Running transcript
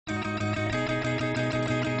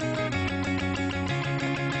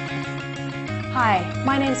Hi,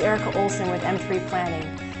 my name is Erica Olson with M3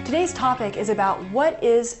 Planning. Today's topic is about what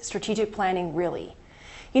is strategic planning really?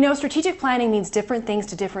 You know, strategic planning means different things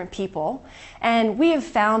to different people, and we have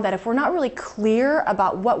found that if we're not really clear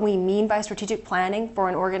about what we mean by strategic planning for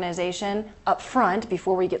an organization up front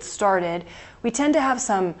before we get started, we tend to have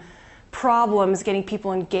some problems getting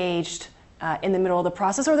people engaged in the middle of the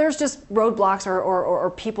process, or there's just roadblocks or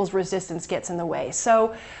people's resistance gets in the way.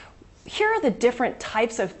 So here are the different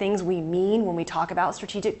types of things we mean when we talk about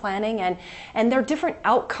strategic planning, and there are different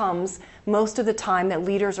outcomes most of the time that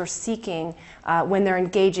leaders are seeking when they're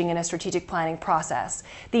engaging in a strategic planning process.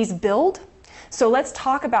 These build, so let's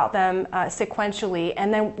talk about them sequentially,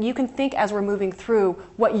 and then you can think as we're moving through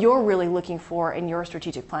what you're really looking for in your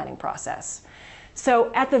strategic planning process.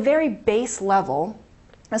 So at the very base level,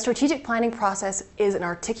 a strategic planning process is an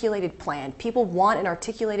articulated plan. People want an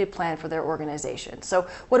articulated plan for their organization. So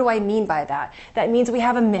what do I mean by that? That means we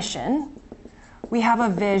have a mission, we have a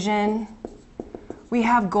vision, we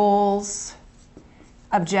have goals,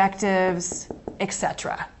 objectives,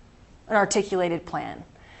 etc. An articulated plan.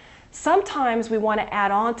 Sometimes we want to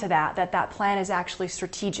add on to that plan is actually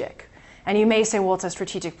strategic. And you may say, well, it's a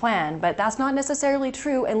strategic plan, but that's not necessarily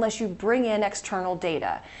true unless you bring in external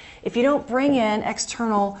data. If you don't bring in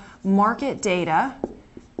external market data,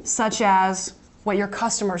 such as what your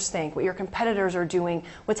customers think, what your competitors are doing,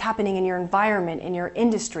 what's happening in your environment, in your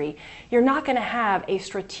industry, you're not going to have a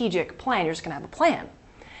strategic plan. You're just going to have a plan.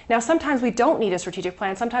 Now, sometimes we don't need a strategic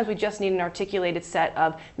plan. Sometimes we just need an articulated set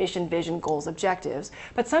of mission, vision, goals, objectives.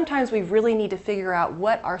 But sometimes we really need to figure out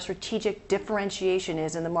what our strategic differentiation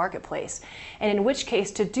is in the marketplace. And in which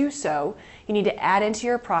case, to do so, you need to add into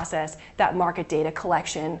your process that market data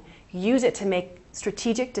collection, use it to make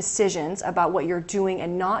strategic decisions about what you're doing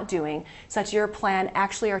and not doing, such your plan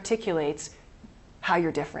actually articulates how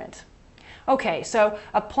you're different. Okay, so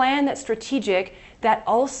a plan that's strategic that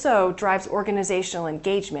also drives organizational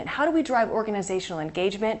engagement. How do we drive organizational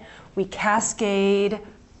engagement? We cascade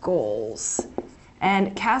goals.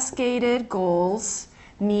 And cascaded goals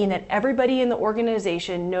mean that everybody in the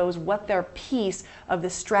organization knows what their piece of the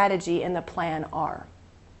strategy and the plan are.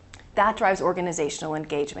 That drives organizational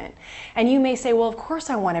engagement. And you may say, well, of course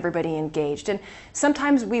I want everybody engaged. And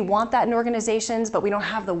sometimes we want that in organizations, but we don't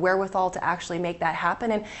have the wherewithal to actually make that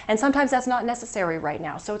happen. And sometimes that's not necessary right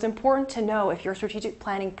now. So it's important to know if your strategic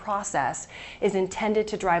planning process is intended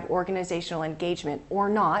to drive organizational engagement or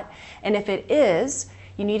not. And if it is,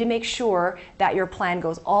 you need to make sure that your plan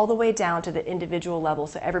goes all the way down to the individual level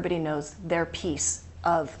so everybody knows their piece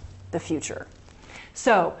of the future.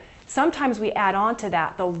 So sometimes we add on to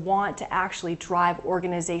that the want to actually drive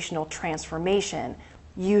organizational transformation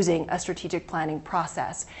using a strategic planning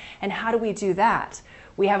process. And how do we do that?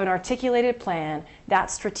 We have an articulated plan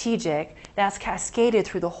that's strategic, that's cascaded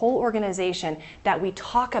through the whole organization, that we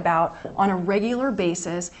talk about on a regular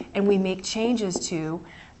basis and we make changes to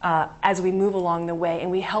as we move along the way, and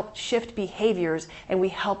we help shift behaviors and we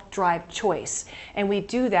help drive choice. And we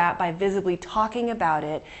do that by visibly talking about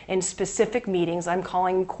it in specific meetings. I'm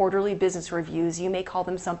calling them quarterly business reviews. You may call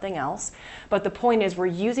them something else. But the point is we're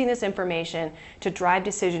using this information to drive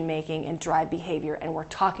decision making and drive behavior, and we're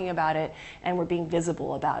talking about it and we're being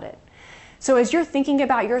visible about it. So as you're thinking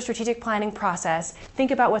about your strategic planning process, think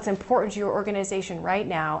about what's important to your organization right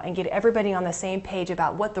now and get everybody on the same page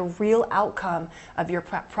about what the real outcome of your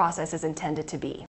process is intended to be.